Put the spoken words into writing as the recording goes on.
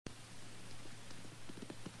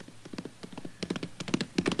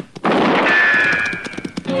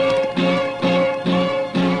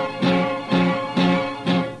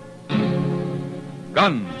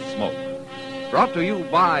Gunsmoke. Brought to you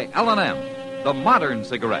by L&M, the modern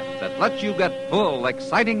cigarette that lets you get full,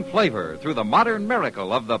 exciting flavor through the modern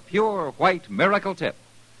miracle of the pure white Miracle Tip.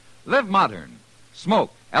 Live modern.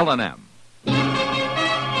 Smoke L&M.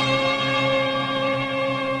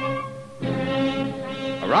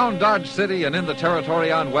 Around Dodge City and in the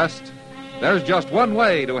territory on West, there's just one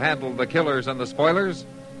way to handle the killers and the spoilers,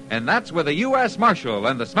 and that's with a U.S. Marshal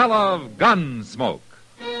and the smell of gun smoke.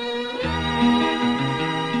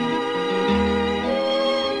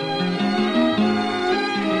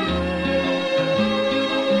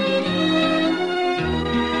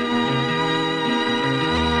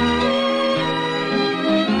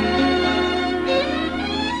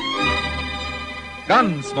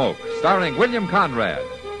 Gunsmoke, starring William Conrad.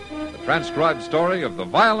 The transcribed story of the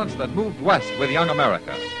violence that moved west with young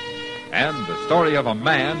America. And the story of a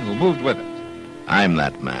man who moved with it. I'm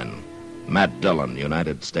that man. Matt Dillon,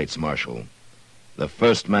 United States Marshal. The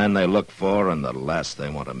first man they look for and the last they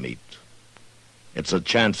want to meet. It's a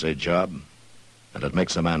chancy job, and it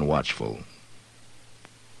makes a man watchful.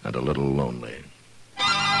 And a little lonely.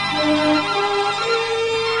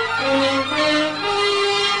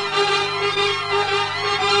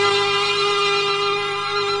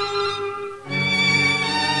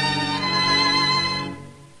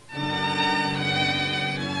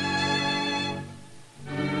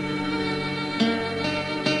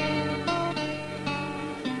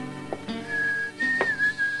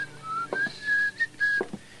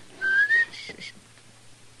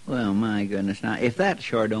 Well, my goodness. Now, if that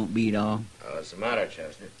sure don't beat all. What's the matter,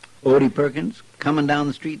 Chester? Odie Perkins, coming down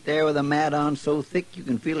the street there with a mat on so thick you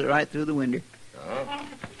can feel it right through the window. Oh?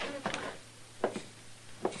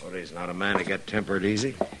 Odie's not a man to get tempered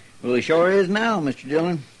easy. Well, he sure is now, Mr.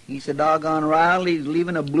 Dillon. He's so doggone riled he's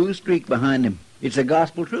leaving a blue streak behind him. It's the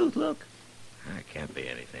gospel truth, look. That can't be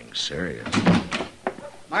anything serious.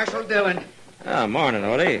 Marshal Dillon. Morning,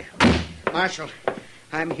 Odie. Marshal,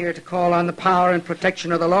 I'm here to call on the power and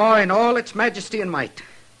protection of the law in all its majesty and might.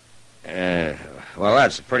 Well,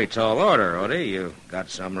 that's a pretty tall order, Odie. You got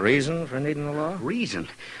some reason for needing the law? Reason?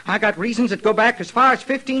 I got reasons that go back as far as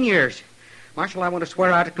 15 years. Marshal, I want to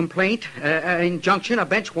swear out a complaint, injunction, a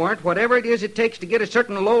bench warrant, whatever it is it takes to get a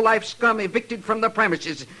certain low-life scum evicted from the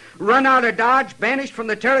premises, run out of Dodge, banished from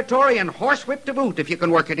the territory, and horsewhipped to boot if you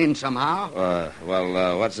can work it in somehow.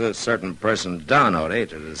 What's a certain person done, Odie,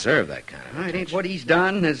 to deserve that kind of It ain't what he's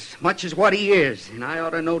done as much as what he is, and I ought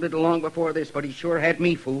to know it long before this, but he sure had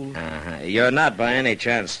me fooled. You're not by any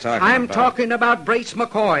chance talking I'm talking about Brace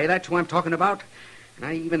McCoy. That's who I'm talking about.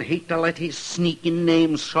 I even hate to let his sneaking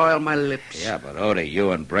name soil my lips. Yeah, but Odie, you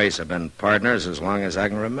and Brace have been partners as long as I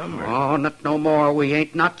can remember. Oh, not no more. We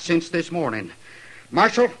ain't, not since this morning.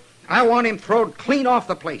 Marshal, I want him throwed clean off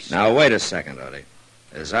the place. Now, wait a second, Odie.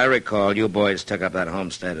 As I recall, you boys took up that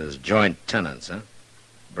homestead as joint tenants, huh?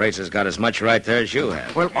 Brace has got as much right there as you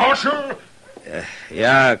have. Well, Marshal!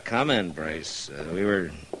 Yeah, come in, Brace. We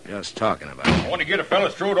were just talking about it. I want to get a fella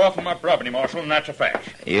throwed off of my property, Marshal, and that's a fact.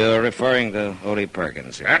 You're referring to Odie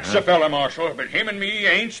Perkins here, That's a fella, Marshal, but him and me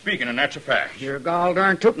ain't speaking, and that's a fact. you're gall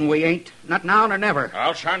darn tootin' we ain't. Not now nor never.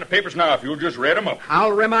 I'll sign the papers now if you'll just read 'em up.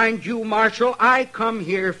 I'll remind you, Marshal, I come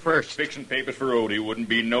here first. Fixing papers for Odie wouldn't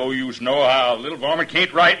be no use nohow. Little varmint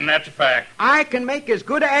can't write, and that's a fact. I can make as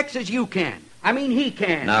good a X as you can. I mean, he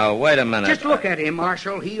can. Now, wait a minute. Just look at him,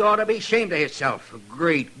 Marshal. He ought to be ashamed of himself. A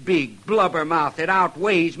great, big blubber mouth that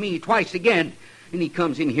outweighs me twice again. And he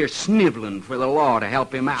comes in here sniveling for the law to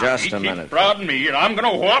help him out. Just He a keeps minute. prodding me, and I'm going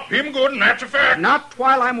to whop him good, and that's a fact. Not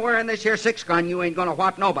while I'm wearing this here six-gun. You ain't gonna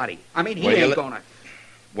whop nobody. I mean, he Will you ain't li- gonna.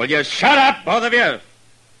 Will you shut up, both of you?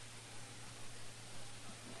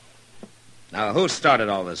 Now, who started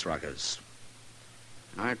all this ruckus?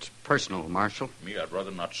 Now, it's personal, Marshal. Me, I'd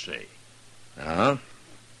rather not say. Uh-huh.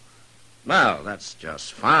 Well, that's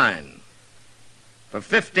just fine. For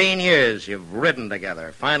 15 years, you've ridden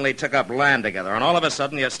together, finally took up land together, and all of a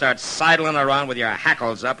sudden you start sidling around with your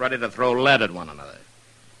hackles up, ready to throw lead at one another.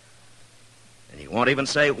 And you won't even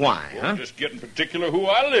say why, huh? Just getting particular who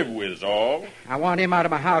I live with is all. I want him out of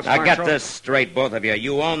my house, Now, Marshal. get this straight, both of you.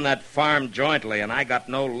 You own that farm jointly, and I got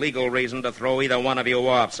no legal reason to throw either one of you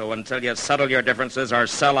off. So until you settle your differences or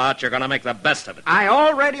sell out, you're going to make the best of it. I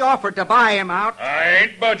already offered to buy him out. I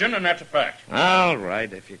ain't budging, and that's a fact. All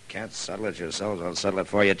right. If you can't settle it yourselves, I'll settle it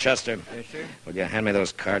for you. Chester, Yes, sir. will you hand me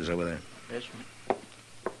those cards over there? Yes, sir.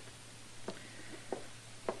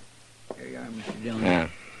 Here you are, Mr. Dillon. Yeah.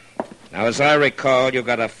 Now, as I recall, you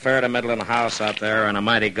got a fair to middling house out there and a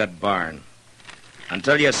mighty good barn.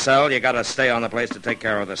 Until you sell, you got to stay on the place to take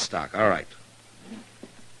care of the stock. All right.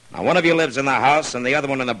 Now, one of you lives in the house and the other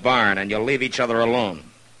one in the barn, and you'll leave each other alone.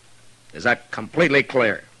 Is that completely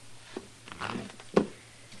clear? All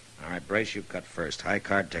right, Brace, you cut first. High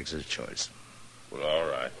card takes his choice. Well, all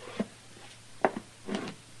right.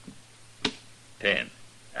 10.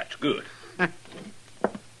 That's good.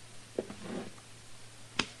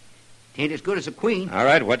 Ain't as good as a queen. All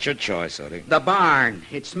right, what's your choice, Odie? The barn.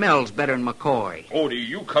 It smells better than McCoy. Odie,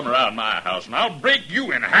 you come around my house, and I'll break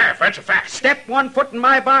you in half. That's a fact. Step 1 foot in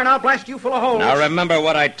my barn, I'll blast you full of holes. Now, remember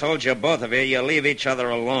what I told you, both of you. You leave each other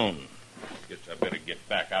alone. Guess I better get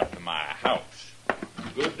back out to my house.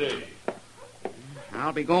 Good day.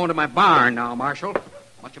 I'll be going to my barn now, Marshal.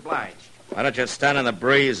 Much obliged. Why don't you stand in the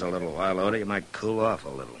breeze a little while, Odie? You might cool off a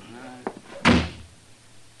little.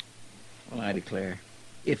 Well, I declare,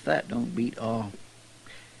 if that don't beat all.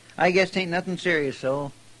 I guess 'tain't nothing serious,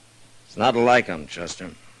 so. It's not like him, Chester.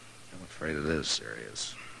 I'm afraid it is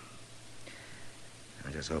serious.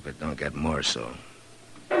 I just hope it don't get more so.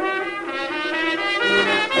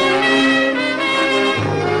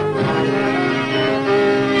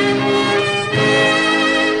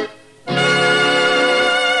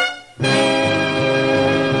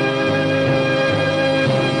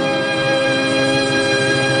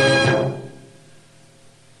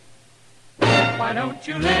 Why don't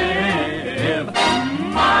you live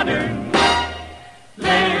modern?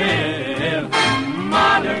 Live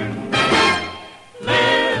modern.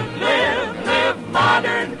 Live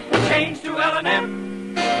modern. Change to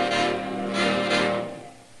L&M.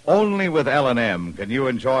 Only with L&M can you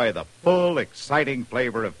enjoy the full, exciting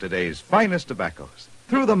flavor of today's finest tobaccos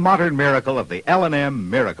through the modern miracle of the L&M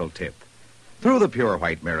Miracle Tip. Through the pure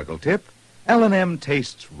white Miracle Tip, L&M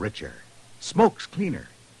tastes richer, smokes cleaner,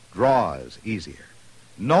 draws easier.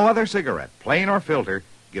 No other cigarette, plain or filter,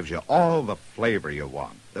 gives you all the flavor you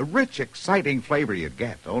want. The rich, exciting flavor you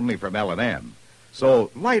get only from L&M.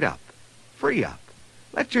 So light up, free up,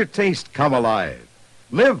 let your taste come alive.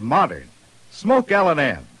 Live modern. Smoke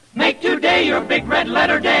L&M. Make today your big red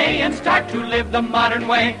letter day and start to live the modern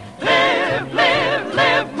way.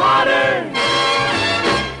 Live modern.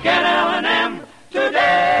 Get L&M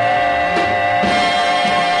today.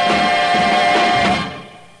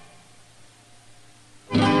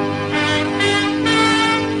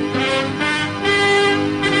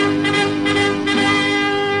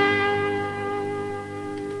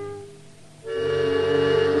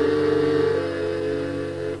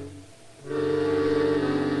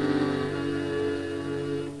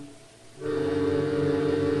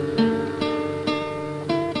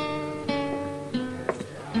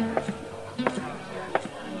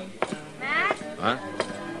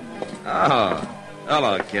 Oh,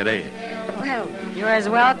 hello, Kitty. Well, you're as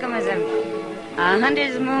welcome as a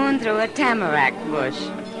hunter's moon through a tamarack bush.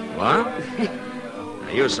 What? Now,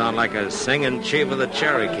 you sound like a singing chief of the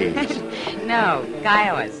Cherokees. No,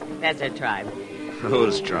 Kiowas. That's her tribe.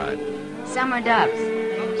 Whose tribe? Summer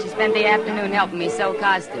Doves. She spent the afternoon helping me sew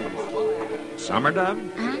costumes. Summer Dove?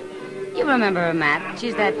 Huh? You remember her, Matt.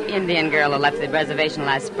 She's that Indian girl who left the reservation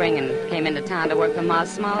last spring and came into town to work for Ma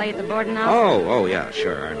Smalley at the boarding house. Oh, yeah,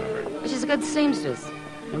 sure, I remember. She's a good seamstress.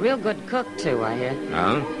 A real good cook, too, I hear.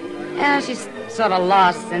 Oh? Yeah, she's sort of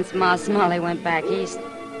lost since Ma Smalley went back east.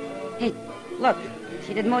 Hey, look.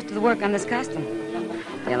 She did most of the work on this costume.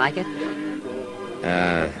 Do you like it?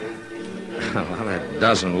 Well, it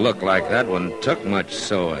doesn't look like that one took much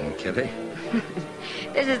sewing, Kitty.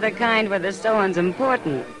 This is the kind where the sewing's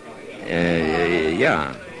important.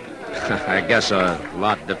 Yeah. I guess a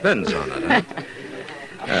lot depends on it,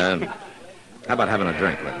 huh? How about having a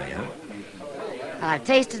drink with me, huh? I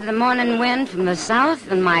tasted the morning wind from the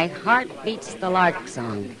south, and my heart beats the lark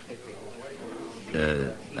song.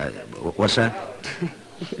 What's that?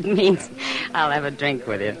 It means I'll have a drink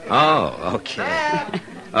with you. Oh, okay.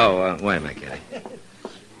 Wait a minute, Kitty.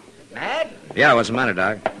 Matt? Yeah, what's the matter,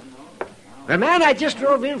 Doc? Well, man, I just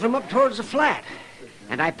drove in from up towards the flat.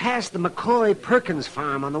 And I passed the McCoy Perkins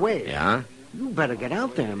farm on the way. Yeah? You better get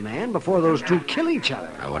out there, man, before those two kill each other.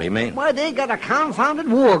 What do you mean? Why, they got a confounded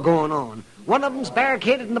war going on. One of them's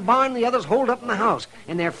barricaded in the barn, the other's holed up in the house.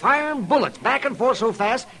 And they're firing bullets back and forth so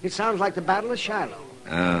fast, it sounds like the Battle of Shiloh.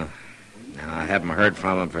 Now, I haven't heard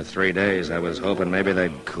from them for 3 days. I was hoping maybe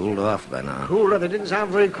they'd cooled off by now. Cooler? They didn't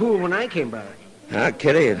sound very cool when I came by.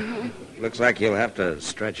 Kitty, it looks like you'll have to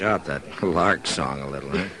stretch out that lark song a little,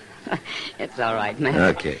 huh? It's all right, man.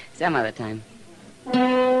 Okay. Some other time.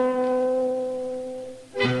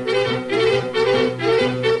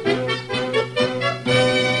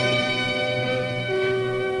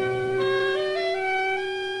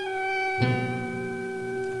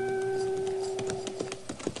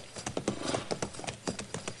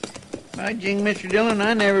 By jing, Mr. Dillon,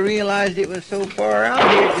 I never realized it was so far out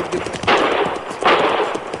here.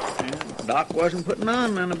 Doc wasn't putting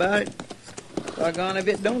on none about it. Doggone if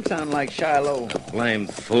it don't sound like Shiloh. Blame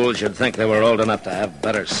fools, you'd think they were old enough to have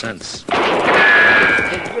better sense.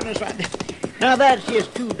 Thank goodness now that's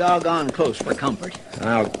just too doggone close for comfort.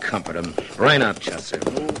 I'll comfort him. Brain up, Chester.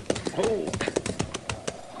 Oh.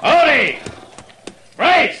 Odie!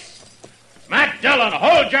 Brace! Matt Dillon,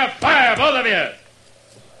 hold your fire, both of you!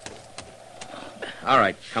 All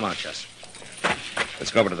right, come on, Chester.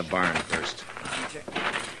 Let's go over to the barn first.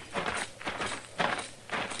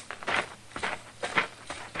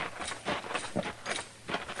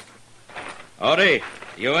 Odie,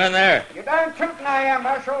 you in there? You darn tootin' I am,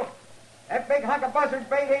 Marshal. That big hunk of buzzard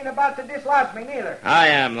bait ain't about to dislodge me, neither. I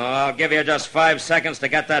am, though. I'll give you just 5 seconds to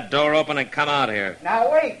get that door open and come out here.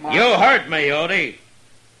 Now, wait, Marshal. You heard me, Odie.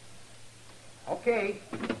 Okay.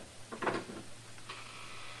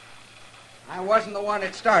 I wasn't the one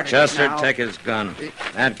that started. Chester, now. take his gun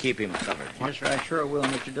and keep him covered. Yes, sir, I sure will,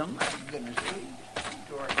 Mr. Dillon. My goodness.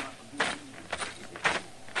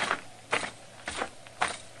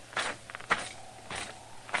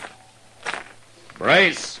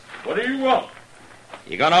 Brace, What do you want?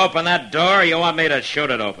 you gonna open that door or you want me to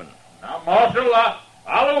shoot it open? Now, Marshal,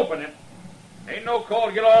 I'll open it. Ain't no call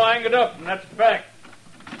to get all angered up, and that's a fact.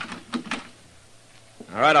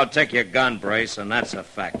 All right, I'll take your gun, Brace, and that's a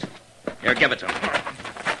fact. Here, give it to him.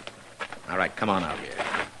 All right, come on out here.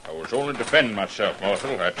 I was only defending myself,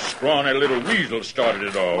 Marshal. That scrawny little weasel started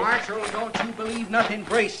it all. Marshal, don't you believe nothing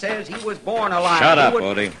Brace says. He was born alive. Shut He up, would-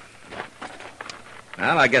 Odie.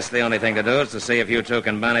 Well, I guess the only thing to do is to see if you two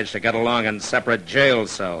can manage to get along in separate jail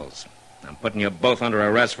cells. I'm putting you both under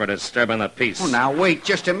arrest for disturbing the peace. Oh, now, wait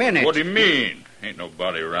just a minute. What do you mean? Ain't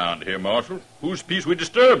nobody around here, Marshal. Whose peace we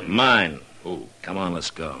disturbed? Mine. Who? Come on, let's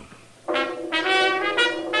go.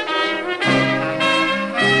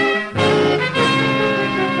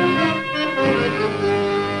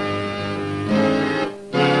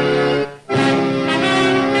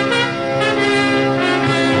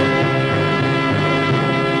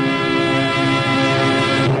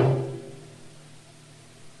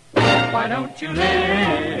 Why don't you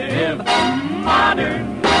live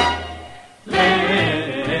modern?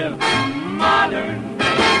 Live modern.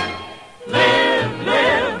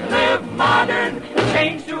 Live modern.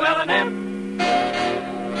 Change to L&M.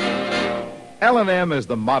 L&M is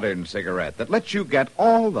the modern cigarette that lets you get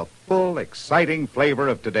all the full, exciting flavor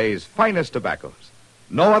of today's finest tobaccos.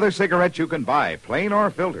 No other cigarette you can buy, plain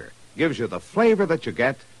or filter, gives you the flavor that you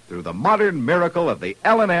get through the modern miracle of the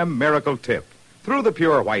L&M Miracle Tip. Through the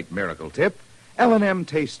pure white Miracle Tip, L&M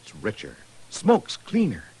tastes richer, smokes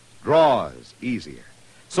cleaner, draws easier.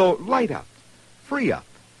 So light up, free up,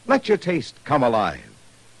 let your taste come alive.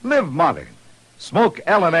 Live modern. Smoke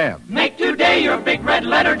L&M. Make today your big red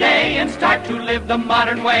letter day and start to live the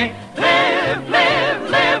modern way.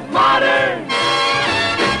 Live modern.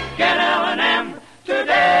 Get L&M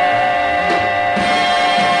today.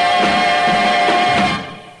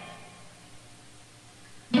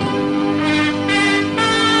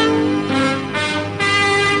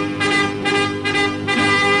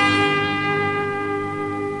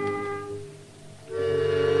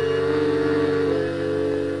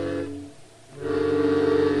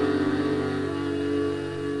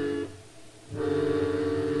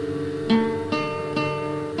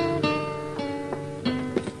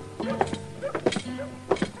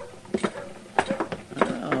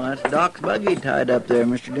 That's Doc's buggy tied up there,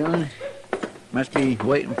 Mr. Dillon. Must be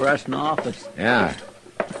waiting for us in the office. Yeah.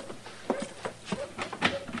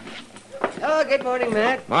 Oh, good morning,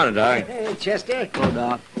 Matt. Morning, Doc. Hey, Chester. Hello,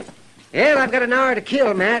 Doc. Well, I've got an hour to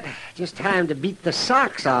kill, Matt. Just time to beat the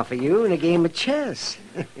socks off of you in a game of chess.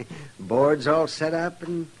 Board's all set up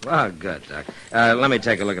and... Oh, good, Doc. Let me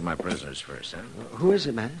take a look at my prisoners first, huh? Who is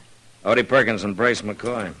it, Matt? Odie Perkins and Brace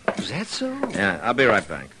McCoy. Is that so? Yeah, I'll be right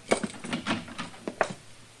back.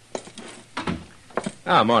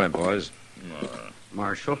 Oh, morning, boys.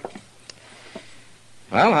 Marshal.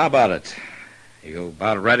 Well, how about it? You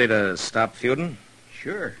about ready to stop feuding?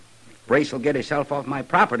 Sure. If Brace will get himself off my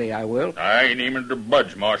property, I will. I ain't even to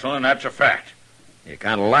budge, Marshal, and that's a fact. You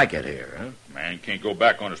kind of like it here, huh? Man can't go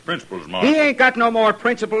back on his principles, Marshal. He ain't got no more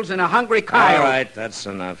principles than a hungry coyote. All right, that's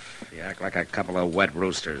enough. You act like a couple of wet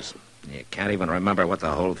roosters. You can't even remember what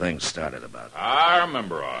the whole thing started about. I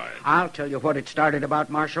remember, I'll tell you what it started about,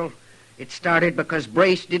 Marshal. It started because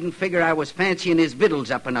Brace didn't figure I was fancying his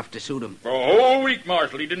victuals up enough to suit him. For a whole week,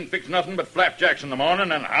 Marshal, he didn't fix nothing but flapjacks in the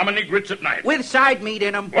morning and how many grits at night? With side meat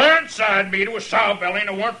in 'em. Weren't side meat. It was sow belly and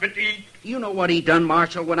it weren't fit to eat. You know what he done,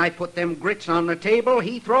 Marshal, when I put them grits on the table?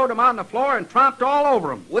 He throwed 'em on the floor and tromped all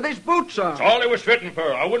over 'em with his boots on. That's all he was fitting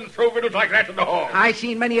for. I wouldn't throw victuals like that to the hog. I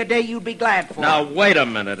seen many a day you'd be glad for. Now, wait a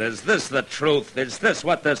minute. Is this the truth? Is this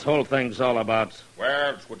what this whole thing's all about?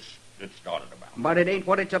 Well, it's what it started about. But it ain't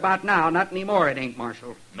what it's about now. Not anymore, it ain't,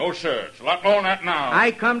 Marshal. No, sir. It's a lot more than that now.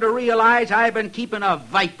 I come to realize I've been keeping a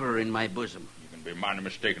viper in my bosom. You can be mighty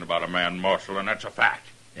mistaken about a man, Marshal, and that's a fact.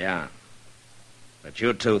 Yeah. But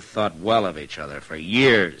you two thought well of each other for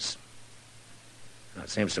years. Now, it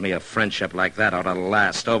seems to me a friendship like that ought to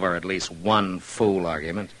last over at least one fool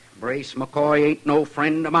argument. Brace McCoy ain't no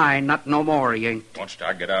friend of mine, not no more he ain't. Once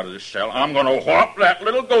I get out of this cell, I'm going to whop that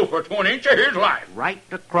little gopher to an inch of his life. Right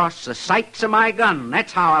across the sights of my gun.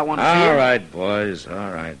 That's how I want to see All it. right, boys.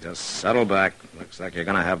 All right. Just settle back. Looks like you're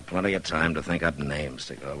going to have plenty of time to think up names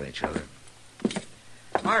to call each other.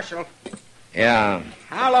 Marshal, Yeah.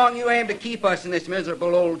 how long you aim to keep us in this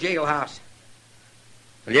miserable old jailhouse?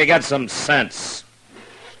 Well, you got some sense.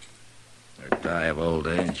 Or die of old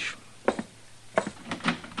age.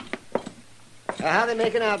 How they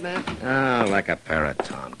making out, man? Oh, like a pair of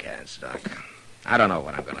tomcats, Doc. I don't know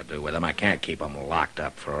what I'm going to do with them. I can't keep them locked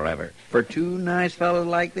up forever. For two nice fellows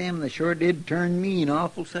like them, they sure did turn mean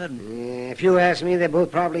awful sudden. If you ask me, they're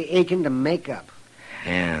both probably aching to make up.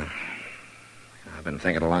 Yeah. I've been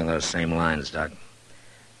thinking along those same lines, Doc.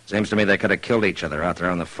 Seems to me they could have killed each other out there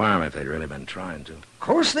on the farm if they'd really been trying to. Of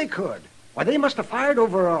course they could. Why, they must have fired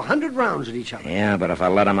over 100 rounds at each other. Yeah, but if I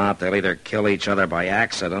let them out, they'll either kill each other by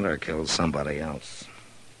accident or kill somebody else.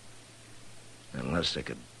 Unless they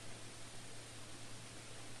could...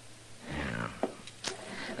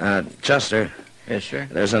 Yeah. Chester, Yes, sir.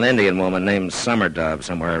 there's an Indian woman named Summer Dove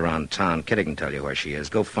somewhere around town. Kitty can tell you where she is.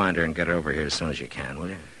 Go find her and get her over here as soon as you can, will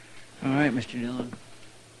you? All right, Mr.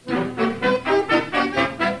 Dillon.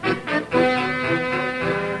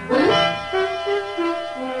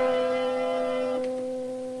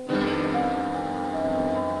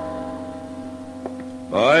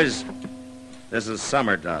 Boys, this is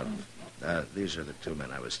Summer Dove. These are the two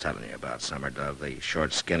men I was telling you about, Summer Dove. The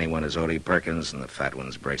short, skinny one is Odie Perkins, and the fat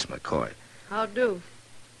one's Brace McCoy. How do?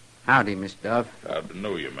 Howdy, Miss Dove. Glad to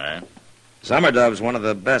know you, man. Summer Dove's one of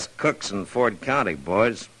the best cooks in Ford County,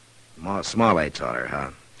 boys. Ma Smalley taught her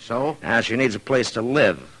how. So? Now, she needs a place to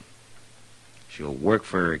live. She'll work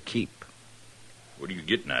for her keep. What are you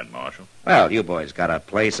getting at, Marshal? Well, you boys got a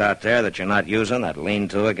place out there that you're not using, that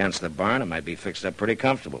lean-to against the barn. It might be fixed up pretty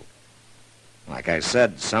comfortable. Like I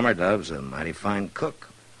said, Summer Dove's a mighty fine cook.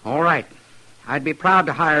 All right. I'd be proud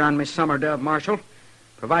to hire on Miss Summer Dove, Marshal,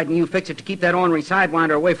 providing you fix it to keep that ornery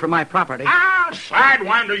sidewinder away from my property. Ah,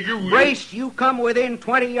 sidewinder, you... Brace, you come within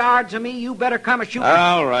 20 yards of me, you better come a-shooting.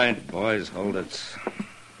 All right, boys, hold it.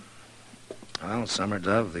 Well, Summer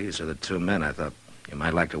Dove, these are the two men I thought you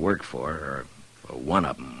might like to work for, or for one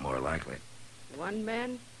of them, more likely. One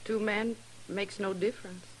man, two men, makes no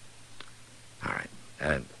difference. All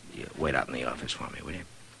right. You wait out in the office for me, will you?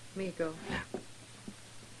 Me go.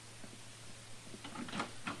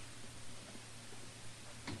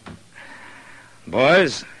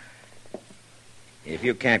 Boys, if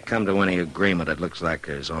you can't come to any agreement, it looks like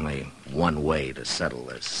there's only one way to settle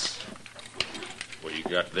this. What you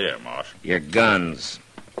got there, Marshal? Your guns.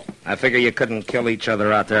 I figure you couldn't kill each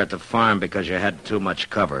other out there at the farm because you had too much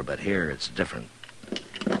cover, but here it's different.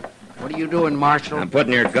 What are you doing, Marshal? I'm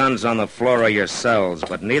putting your guns on the floor of your cells,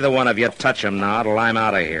 but neither one of you touch them now till I'm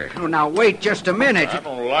out of here. Oh, now, wait just a minute. I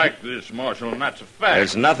don't like this, Marshal, and that's a fact.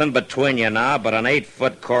 There's nothing between you now but an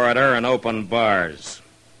 8-foot corridor and open bars.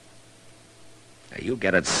 Now, you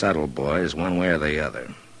get it settled, boys, one way or the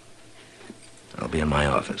other. I'll be in my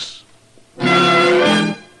office.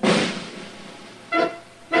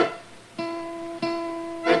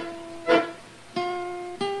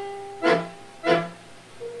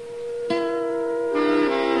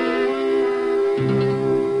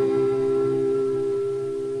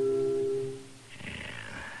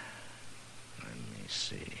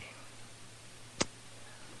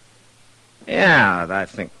 Yeah, I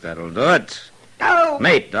think that'll do it. Oh,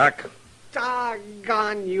 Mate, Doc.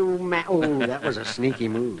 doggone you, man. Oh, that was a sneaky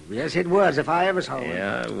move. Yes, it was, if I ever saw one.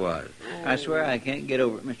 Yeah, it was. I swear I can't get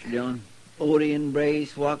over it, Mr. Dillon. Odie and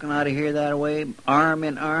Brace walking out of here that way, arm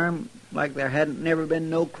in arm, like there hadn't never been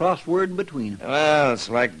no crossword between them. Well, it's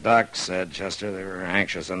like Doc said, Chester. They were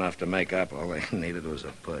anxious enough to make up. All they needed was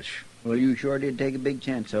a push. Well, you sure did take a big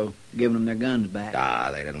chance, though, giving them their guns back.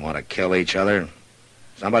 They didn't want to kill each other.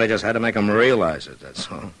 Somebody just had to make them realize it,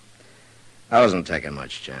 that's all. I wasn't taking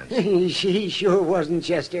much chance. He sure wasn't,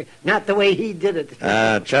 Chester. Not the way he did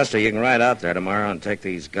it. Chester, you can ride out there tomorrow and take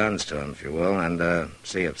these guns to him, if you will, and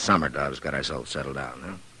see if Summer Dove's got herself settled down,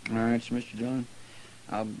 huh? All right, Mr. Dillon.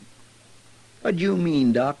 What do you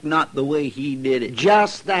mean, Doc? Not the way he did it.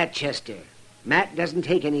 Just that, Chester. Matt doesn't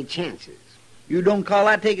take any chances. You don't call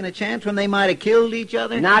that taking a chance when they might have killed each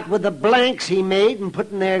other? Not with the blanks he made and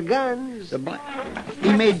put in their guns.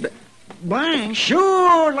 He made blanks?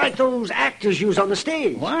 Sure, like those actors use on the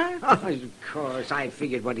stage. What? Oh, of course, I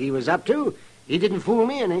figured what he was up to. He didn't fool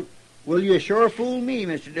me any. Well, you sure fooled me,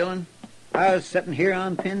 Mr. Dillon. I was sitting here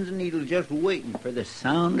on pins and needles just waiting for the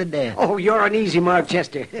sound of death. Oh, you're an easy mark,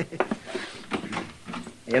 Chester.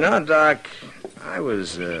 You know, Doc, I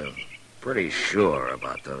was pretty sure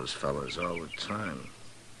about those fellas all the time.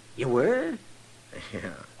 You were?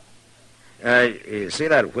 Yeah. You see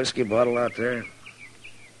that whiskey bottle out there?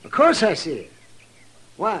 Of course I see it.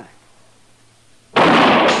 Why?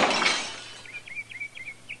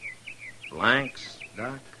 Blanks,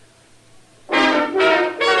 Doc?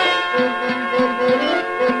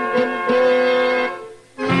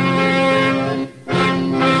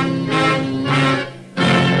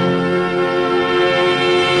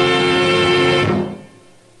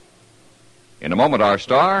 In a moment, our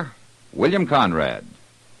star, William Conrad.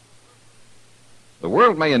 The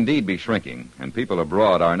world may indeed be shrinking, and people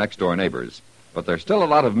abroad are next-door neighbors, but there's still a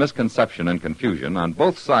lot of misconception and confusion on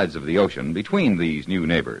both sides of the ocean between these new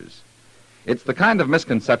neighbors. It's the kind of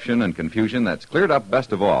misconception and confusion that's cleared up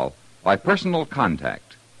best of all by personal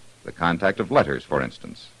contact, the contact of letters, for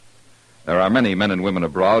instance. There are many men and women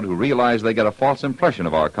abroad who realize they get a false impression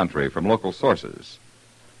of our country from local sources.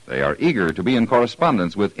 They are eager to be in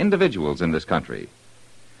correspondence with individuals in this country.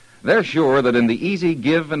 They're sure that in the easy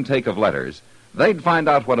give and take of letters, they'd find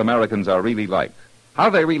out what Americans are really like, how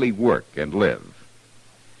they really work and live.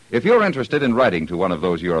 If you're interested in writing to one of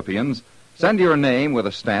those Europeans, send your name with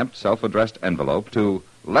a stamped, self-addressed envelope to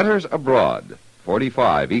Letters Abroad,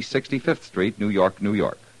 45 East 65th Street, New York, New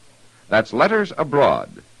York. That's Letters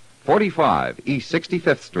Abroad, 45 East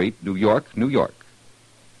 65th Street, New York, New York.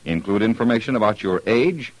 Include information about your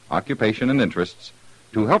age, occupation, and interests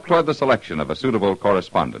to help toward the selection of a suitable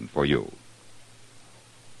correspondent for you.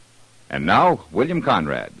 And now, William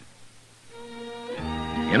Conrad.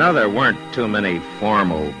 You know, there weren't too many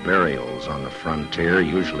formal burials on the frontier.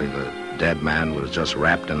 Usually the dead man was just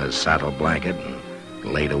wrapped in his saddle blanket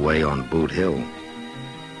and laid away on Boot Hill.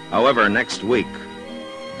 However, next week,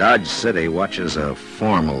 Dodge City watches a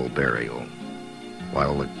formal burial,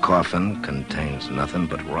 while the coffin contains nothing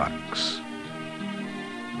but rocks.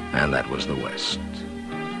 And that was the West.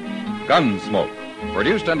 Gunsmoke,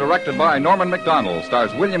 produced and directed by Norman McDonald,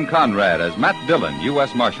 stars William Conrad as Matt Dillon,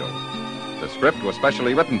 U.S. Marshal. The script was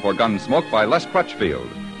specially written for Gunsmoke by Les Crutchfield,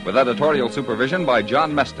 with editorial supervision by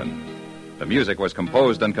John Meston. The music was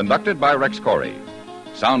composed and conducted by Rex Corey.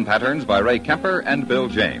 Sound patterns by Ray Kemper and Bill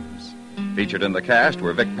James. Featured in the cast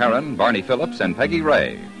were Vic Perrin, Barney Phillips, and Peggy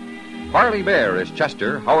Ray. Harley Bear is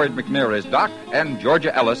Chester, Howard McNear is Doc, and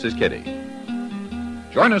Georgia Ellis is Kitty.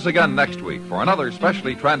 Join us again next week for another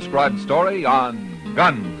specially transcribed story on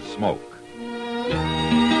Gunsmoke.